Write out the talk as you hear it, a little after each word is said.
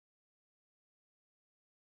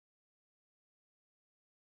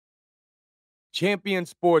Champion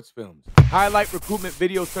Sports Films, highlight recruitment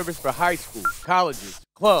video service for high schools, colleges,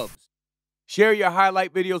 clubs. Share your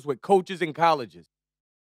highlight videos with coaches and colleges.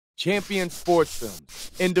 Champion Sports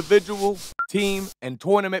Films, individual, team, and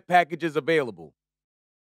tournament packages available.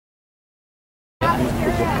 This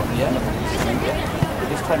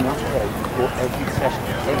time last year, you go every session.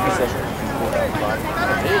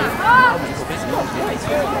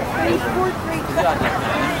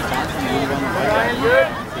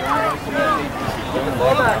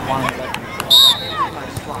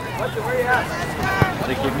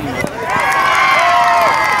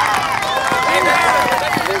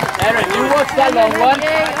 Aaron, you watch that long one.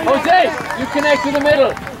 Jose, you connect to the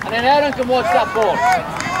middle, and then Aaron can watch that ball.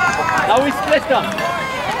 Now we split them.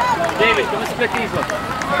 David, come and split these ones.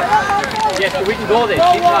 Yes, so we can go there.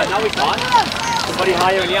 Now we can't. Somebody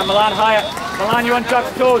higher, Ian. Milan higher. Milan, you on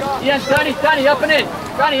Chuck's toes. Ian, Danny, up and in.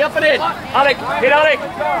 Danny, up and in. Alec, hit Alec.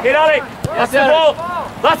 Hit Alec. That's the ball.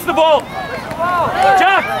 That's the ball.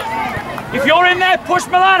 Jack, if you're in there, push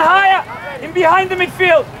Milan higher. In behind the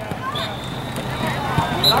midfield.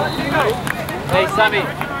 Hey, Sammy.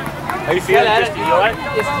 How you feeling? Just you alright?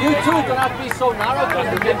 It's you two do not be so narrow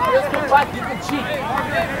because you can just come back, you can cheat.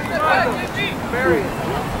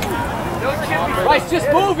 Right, just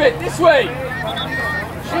move it this way.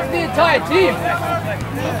 Shift the entire team.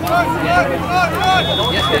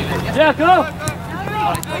 Yes, go.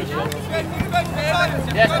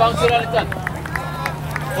 Yes, bounce it on it then.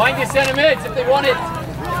 Find your centre mids if they want it.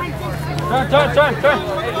 Turn.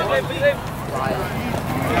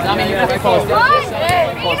 Sammy, you have to close down.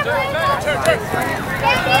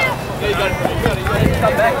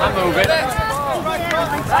 Come back. I'm moving.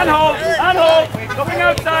 And hold. Coming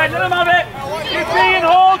outside. Let him have it. GP and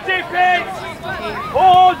hold, GP.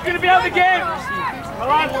 Hold. He's going to be out of the game. Come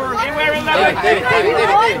on. Anywhere in there. David.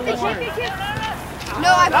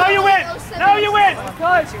 Now you win.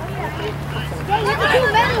 Guys.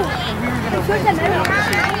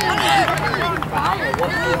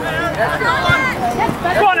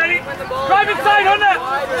 Come on, Eddie. Drive inside, Hunter.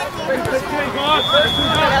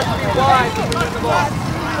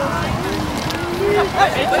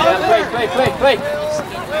 Wait. Right.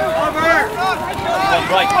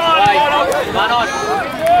 Man on.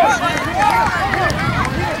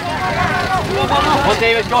 Come on,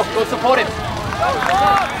 David, go support him.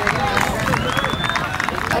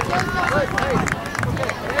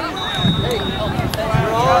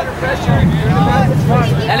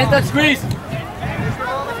 Ellington squeeze.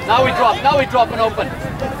 Now we drop and open.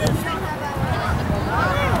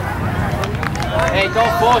 Hey,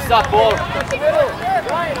 don't force that ball.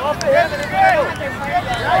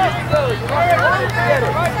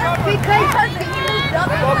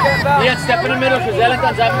 Ian, step in the middle because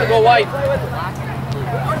Ellington's having to go wide.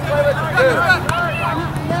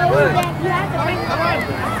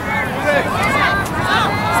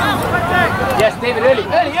 Yes, David, early,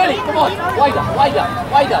 come on,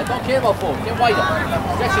 wider, don't care about forward, get wider,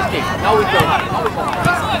 stretch his kick, now we go.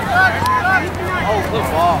 Oh, good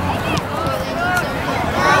ball.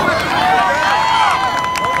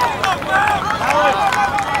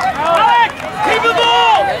 Alec, keep the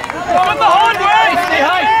ball, from the hard way, stay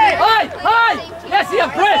high, yes, Ian,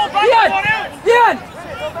 press, Ian,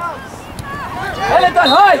 Ellington,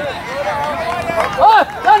 high, up,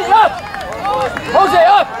 Danny, up, Jose,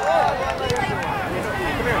 up.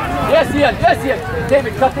 Yes, Ian.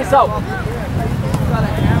 David, cut this out.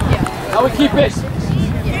 Now we keep it.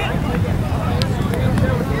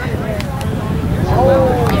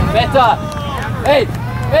 Better. Hey,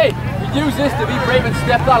 we use this to be brave and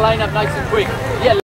step that line up nice and quick. Yeah.